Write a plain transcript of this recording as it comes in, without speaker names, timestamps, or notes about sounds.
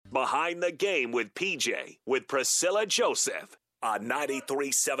Behind the Game with PJ with Priscilla Joseph on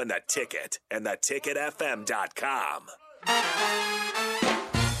 93.7 The Ticket and theticketfm.com.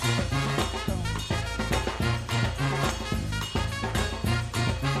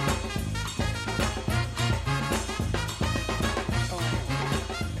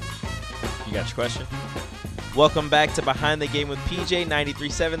 You got your question? Welcome back to Behind the Game with PJ,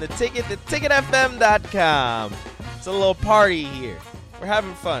 93.7 The Ticket, theticketfm.com. It's a little party here. We're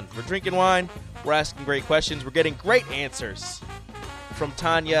having fun. We're drinking wine. We're asking great questions. We're getting great answers from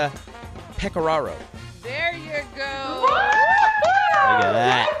Tanya Pecoraro. There you go. Look at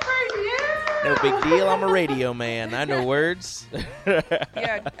that. No big deal. I'm a radio man. I know words.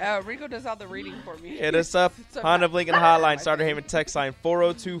 Yeah, Rico does all the reading for me. Hit us up. Honda of Lincoln Hotline, Starter Haven text line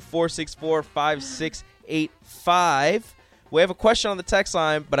 402-464-5685. We have a question on the text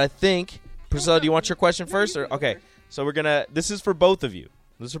line, but I think, Priscilla, do you want your question first? Okay, so we're going to, this is for both of you.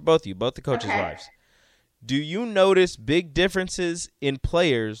 This is for both of you, both the coaches' wives. Do you notice big differences in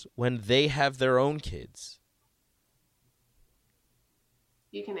players when they have their own kids?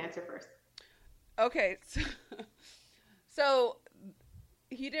 You can answer first. Okay, so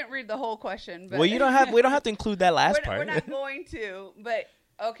he didn't read the whole question. But Well, we don't have to include that last part. We're not going to, but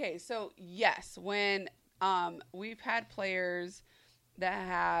okay. So yes, when we've had players that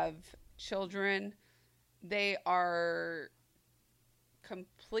have children, they are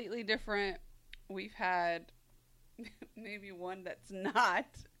completely different. We've had maybe one that's not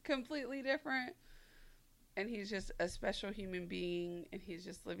completely different, and he's just a special human being, and he's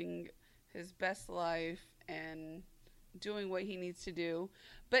just living his best life and doing what he needs to do.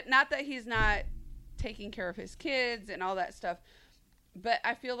 But not that he's not taking care of his kids and all that stuff. But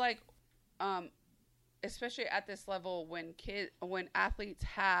I feel like, especially at this level, when athletes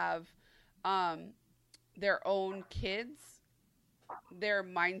have their own kids, their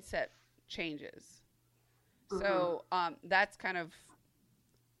mindset changes. Mm-hmm. So that's kind of,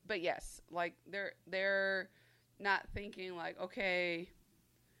 but yes, like they're not thinking like, okay,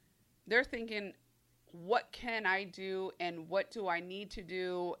 they're thinking, what can I do and what do I need to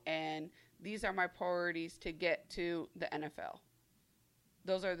do? And these are my priorities to get to the NFL.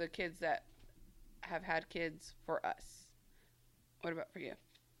 Those are the kids that have had kids for us. What about for you?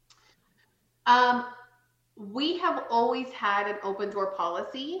 We have always had an open door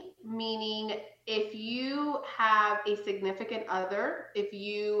policy, meaning if you have a significant other, if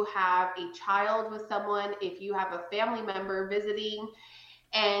you have a child with someone, if you have a family member visiting,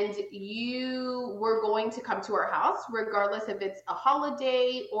 and you were going to come to our house, regardless if it's a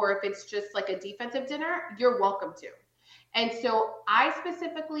holiday or if it's just like a defensive dinner, you're welcome to. And so I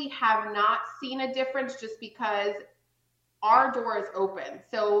specifically have not seen a difference just because our door is open.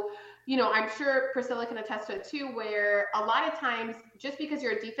 So, you know, I'm sure Priscilla can attest to it too, where a lot of times just because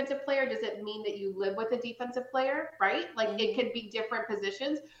you're a defensive player doesn't mean that you live with a defensive player, right? Like it could be different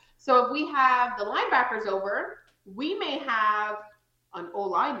positions. So if we have the linebackers over, we may have an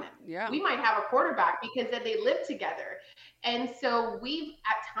O-lineman. Yeah. We might have a quarterback because then they live together. And so we've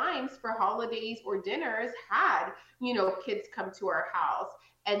at times for holidays or dinners had, you know, kids come to our house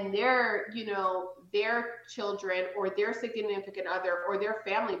and their, you know, their children or their significant other or their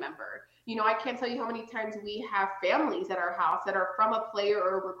family member. You know, I can't tell you how many times we have families at our house that are from a player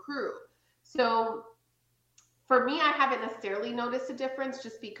or a recruit. So for me, I haven't necessarily noticed a difference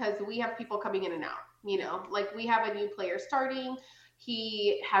just because we have people coming in and out, you know, like we have a new player starting.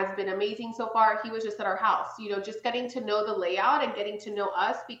 He has been amazing so far. He was just at our house, you know, just getting to know the layout and getting to know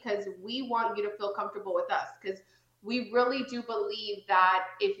us because we want you to feel comfortable with us because we really do believe that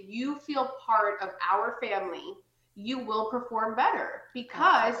if you feel part of our family, you will perform better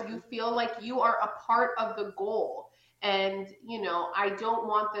because you feel like you are a part of the goal. And, you know, I don't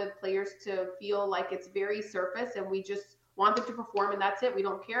want the players to feel like it's very surface and we just want them to perform and that's it. We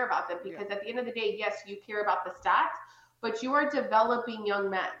don't care about them because at the end of the day, yes, you care about the stats, but you are developing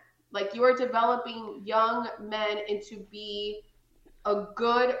young men. Like you are developing young men into be a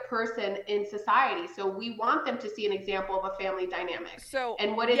good person in society. So we want them to see an example of a family dynamic. So,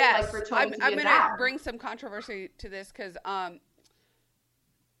 and what it's like for Tony to be I'm going to bring some controversy to this because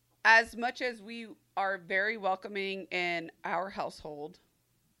as much as we are very welcoming in our household,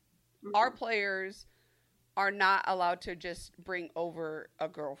 our players are not allowed to just bring over a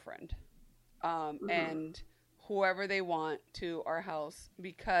girlfriend and whoever they want to our house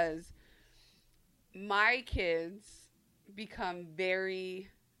because my kids become very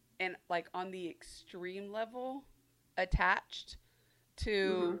and like on the extreme level attached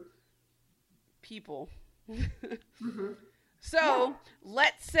to people. So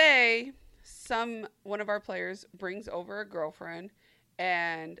let's say one of our players brings over a girlfriend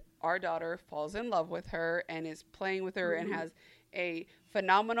and our daughter falls in love with her and is playing with her and has a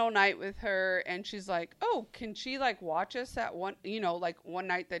phenomenal night with her. And she's like, oh, can she like watch us at one, like one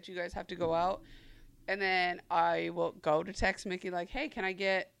night that you guys have to go out? And then I will go to text Mickey like, hey, can I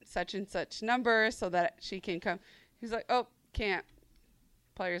get such and such number so that she can come? He's like, oh, can't.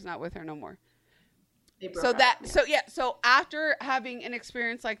 Player's not with her no more. So after having an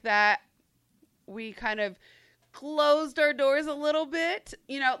experience like that, we kind of closed our doors a little bit,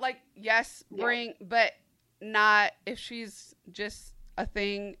 like, yes, bring, but not if she's just a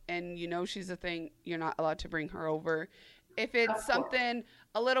thing and she's a thing, you're not allowed to bring her over. If it's something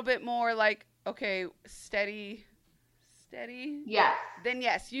a little bit more like, okay, steady, yes, then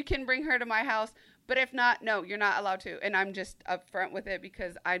yes, you can bring her to my house. But if not, no, you're not allowed to. And I'm just upfront with it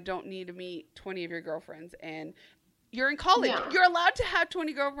because I don't need to meet 20 of your girlfriends. And you're in college. Yeah. You're allowed to have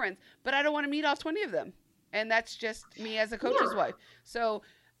 20 girlfriends, but I don't want to meet all 20 of them. And that's just me as a coach's wife. So,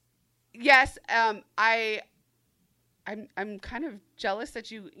 yes, I'm kind of jealous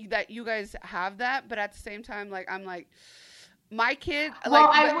that you guys have that, but at the same time, like, I'm like, my kid. Well,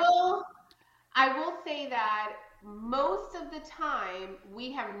 I will say that most of the time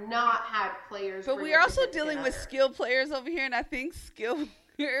we have not had players. But we are also dealing with skilled players over here, and I think skilled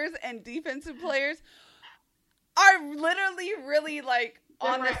players and defensive players are literally really like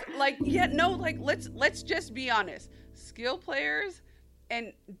on this. Like, like let's just be honest. Skilled players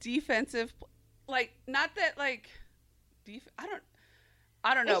and defensive, like, not that like I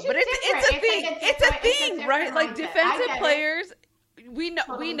don't know, but it's a thing. It's a thing, right? Like defensive players, we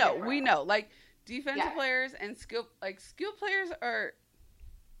know. Like defensive players and skill players are.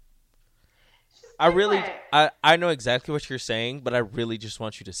 I know exactly what you're saying, but I really just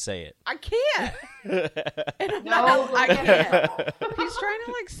want you to say it. I can't. I can't. He's trying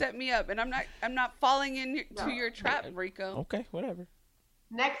to like set me up, and I'm not falling into your trap, Rico. Okay, whatever.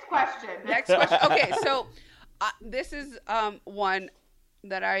 Next question. Okay, so this is one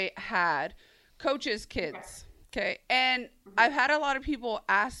that I had. Coaches' kids. Okay, and I've had a lot of people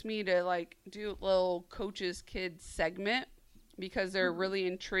ask me to like do a little coaches' kids segment because they're really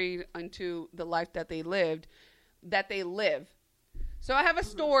intrigued into the life that they live. So I have a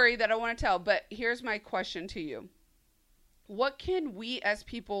story that I want to tell, but here's my question to you. What can we as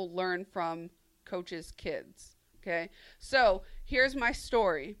people learn from coaches' kids? Okay, so here's my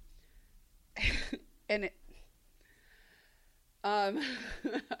story. And I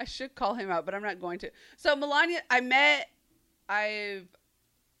should call him out, but I'm not going to. So Melania's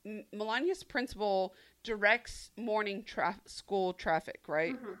principal directs morning school traffic,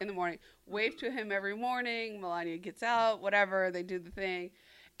 right? In the morning. Wave to him every morning. Melania gets out, whatever. They do the thing.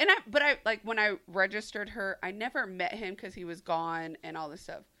 But when I registered her, I never met him because he was gone and all this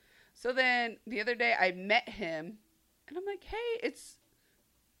stuff. So then the other day I met him and I'm like, hey, it's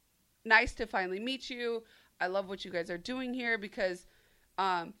nice to finally meet you. I love what you guys are doing here because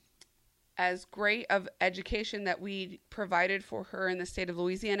as great of education that we provided for her in the state of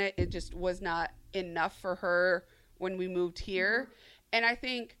Louisiana, it just was not enough for her when we moved here. And I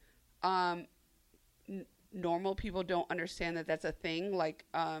think normal people don't understand that that's a thing. Like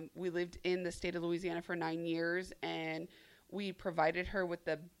we lived in the state of Louisiana for 9 years and we provided her with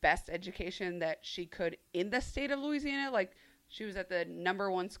the best education that she could in the state of Louisiana. Like she was at the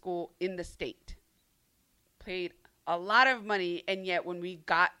 #1 school in the state. Paid a lot of money, and yet when we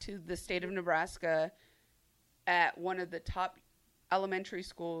got to the state of Nebraska at one of the top elementary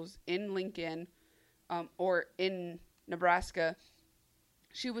schools in Lincoln or in Nebraska,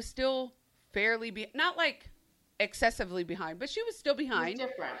 she was still fairly not like excessively behind, but she was still behind. It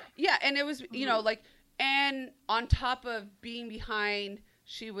was different. Yeah, and it was, and on top of being behind,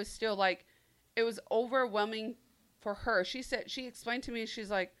 she was still like, it was overwhelming for her. She explained to me,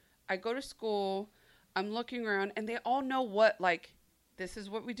 she's like, I go to school, I'm looking around, and they all know what, like, this is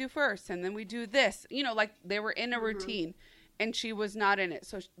what we do first, and then we do this. Like, they were in a routine, and she was not in it.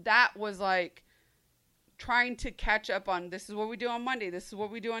 So that was, like, trying to catch up on, this is what we do on Monday, this is what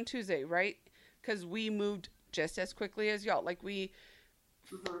we do on Tuesday, right? Because we moved just as quickly as y'all. Like, we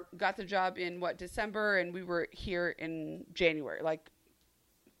got the job in, December, and we were here in January, like,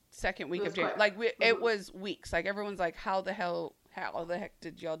 second week of January. Like, it was weeks. Like, everyone's like, how the heck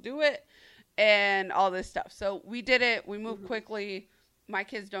did y'all do it? And all this stuff. So we did it. We moved quickly. My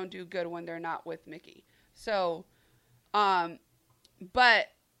kids don't do good when they're not with Mickey. So, so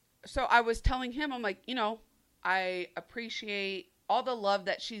I was telling him, I'm like, I appreciate all the love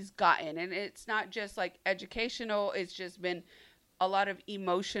that she's gotten. And it's not just like educational. It's just been a lot of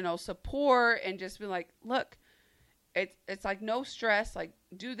emotional support and just been like, look, it's like no stress. Like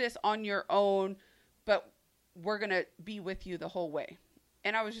do this on your own, but we're going to be with you the whole way.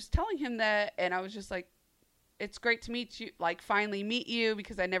 And I was just telling him that, and I was just like, it's great to meet you, like finally meet you,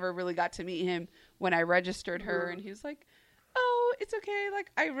 because I never really got to meet him when I registered her. And he was like, oh, it's okay. Like,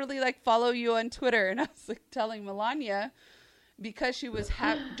 I really like follow you on Twitter. And I was like telling Melania, because she was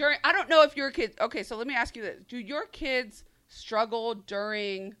during, I don't know if your kids, okay, so let me ask you this. Do your kids struggle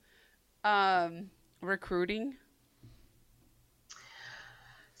during recruiting?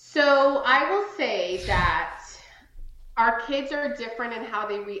 So I will say that our kids are different in how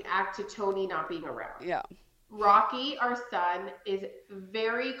they react to Tony not being around. Yeah. Rocky, our son, is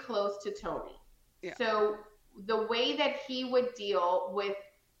very close to Tony. Yeah. So the way that he would deal with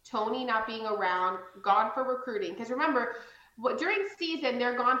Tony not being around, gone for recruiting, because remember, during season,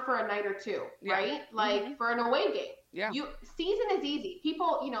 they're gone for a night or two, right? Like for an away game. Yeah. Season is easy.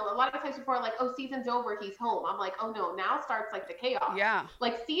 People, you know, a lot of times people are like, oh, season's over, he's home. I'm like, oh no, now starts like the chaos. Yeah.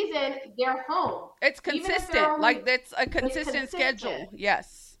 Like season, they're home. It's consistent. Like that's a consistent schedule.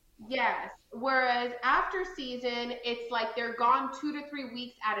 Yes. Yes. Whereas after season, it's like they're gone 2 to 3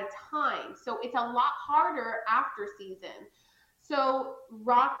 weeks at a time. So it's a lot harder after season. So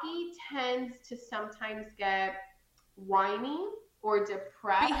Rocky tends to sometimes get whiny or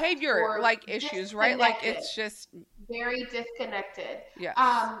depressed. Behavior or like issues, right? Like it's just very disconnected.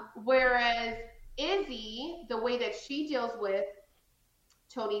 Yeah. Whereas Izzy, the way that she deals with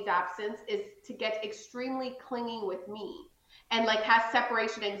Tony's absence is to get extremely clingy with me. And like has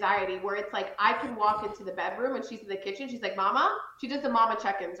separation anxiety where it's like I can walk into the bedroom and she's in the kitchen. She's like, Mama. She does the mama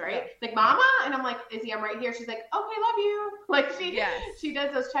check-ins, right? Yeah. Like, Mama. And I'm like, Izzy, I'm right here. She's like, okay, love you. Like she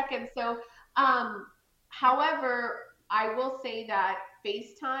does those check-ins. So, however, I will say that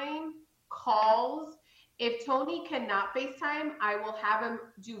FaceTime calls, if Tony cannot FaceTime, I will have him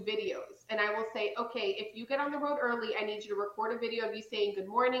do videos. And I will say, okay, if you get on the road early, I need you to record a video of you saying, good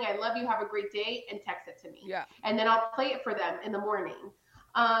morning, I love you, have a great day, and text it to me. Yeah. And then I'll play it for them in the morning.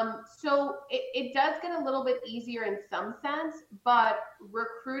 So it does get a little bit easier in some sense, but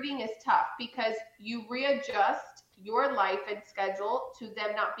recruiting is tough because you readjust your life and schedule to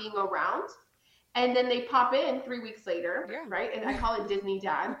them not being around. And then they pop in 3 weeks later, right? And I call it Disney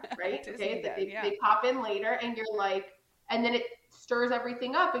Dad, right? Disney Dad, they pop in later and you're like, and then it stirs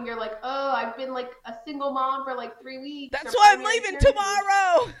everything up and you're like, oh, I've been like a single mom for like 3 weeks. That's why I'm leaving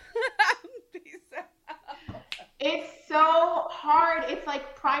tomorrow. It's so hard. It's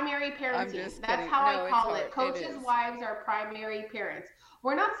like primary parenting. That's how I call it. Coaches' wives are primary parents.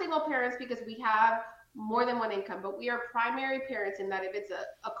 We're not single parents because we have more than one income, but we are primary parents in that if it's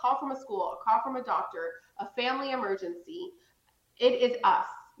a call from a school, a call from a doctor, a family emergency, it is us.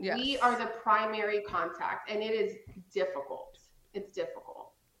 Yes. We are the primary contact, and it is difficult. It's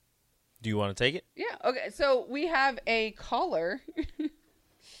difficult. Do you want to take it? Yeah. Okay. So we have a caller.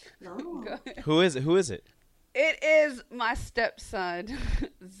 No. Who is it? Who is it? It is my stepson,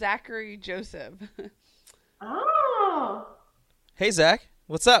 Zachary Joseph. Oh. Hey, Zach.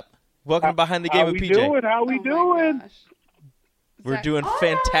 What's up? Welcome to Behind the Game with PJ. How we doing? We're doing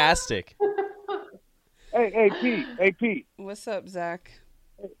fantastic. Hey, Pete. What's up, Zach?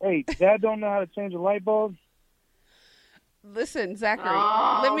 Hey, Dad don't know how to change a light bulb? Listen, Zachary,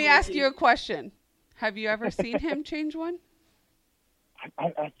 let me ask you a question. Have you ever seen him change one?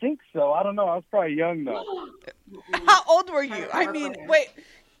 I think so. I don't know. I was probably young, though. How old were you? I mean, wait.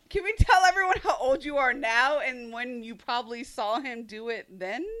 Can we tell everyone how old you are now and when you probably saw him do it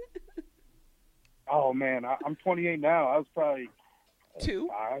then? Oh, man. I'm 28 now. I was probably 2.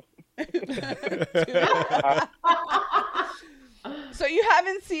 5. So you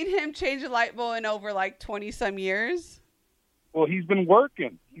haven't seen him change a light bulb in over like 20-some years? Well, he's been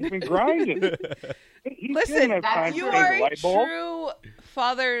working. He's been grinding. Listen, you are a true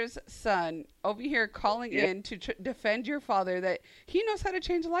father's son over here calling in to defend your father that he knows how to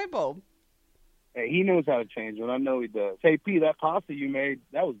change a light bulb. Hey, he knows how to change it. I know he does. Hey, P, that pasta you made,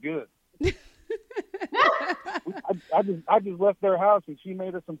 that was good. I just left their house and she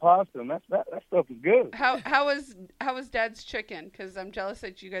made us some pasta, and that stuff is good. How was Dad's chicken? Because I'm jealous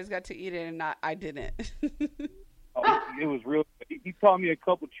that you guys got to eat it and I didn't. Oh, it was real. He taught me a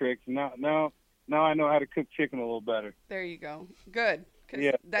couple tricks, and now I know how to cook chicken a little better. There you go. Good.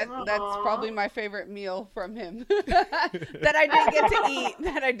 Yeah. That's probably my favorite meal from him that I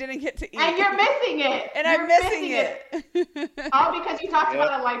didn't get to eat. And you're missing it. And I'm missing it. All because you talked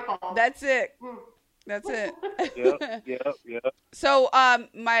about a light bulb. That's it. That's it. Yep. So,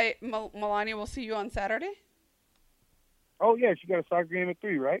 my Melania will see you on Saturday. Oh yeah, she got a soccer game at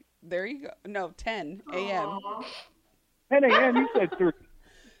 3, right? There you go. No, 10 a.m. 10 a.m. You said 3.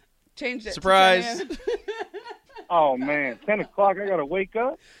 Changed it. Surprise. Oh man, 10 o'clock. I gotta wake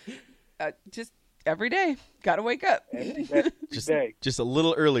up. Just Every day. Got to wake up. Just a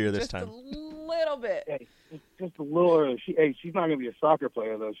little earlier this Just time. a little bit. Hey, just a little early. She's not gonna be a soccer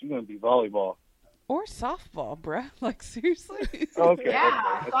player though. She's gonna be volleyball. Or softball, bruh. Like, seriously. Okay.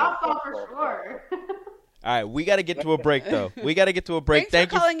 Yeah, softball for sure. All right, we got to get to a break, though. We got to get to a break.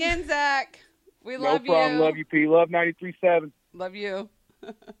 Thanks for calling in, Zach. We love No problem. you. Love you, P. Love 93.7. Love you.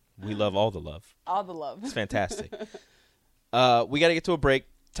 We love all the love. All the love. It's fantastic. We got to get to a break.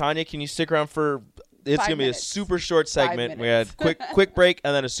 Tanya, can you stick around for it's 5 going to be a minutes. super short 5 segment. We minutes. had quick break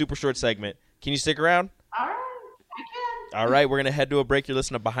and then a super short segment. Can you stick around? All right, I can. All right, we're going to head to a break. You're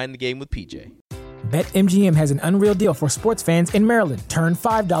listening to Behind the Game with PJ. BetMGM has an unreal deal for sports fans in Maryland. Turn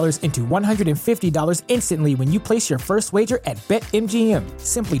 $5 into $150 instantly when you place your first wager at BetMGM.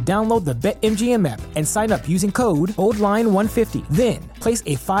 Simply download the BetMGM app and sign up using code OldLine150. Then, place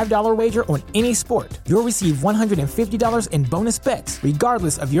a $5 wager on any sport. You'll receive $150 in bonus bets,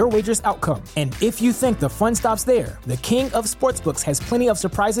 regardless of your wager's outcome. And if you think the fun stops there, the King of Sportsbooks has plenty of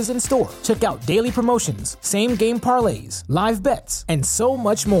surprises in store. Check out daily promotions, same-game parlays, live bets, and so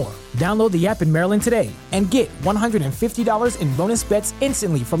much more. Download the app in Maryland today and get $150 in bonus bets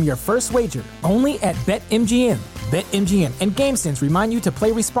instantly from your first wager. Only at BetMGM. BetMGM and GameSense remind you to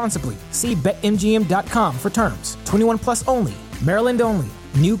play responsibly. See BetMGM.com for terms. 21 plus only. Maryland only.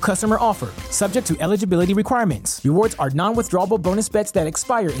 New customer offer. Subject to eligibility requirements. Rewards are non-withdrawable bonus bets that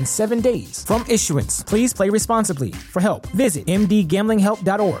expire in 7 days. From issuance, please play responsibly. For help, visit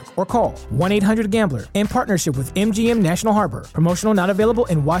mdgamblinghelp.org or call 1-800-GAMBLER in partnership with MGM National Harbor. Promotional not available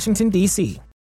in Washington, D.C.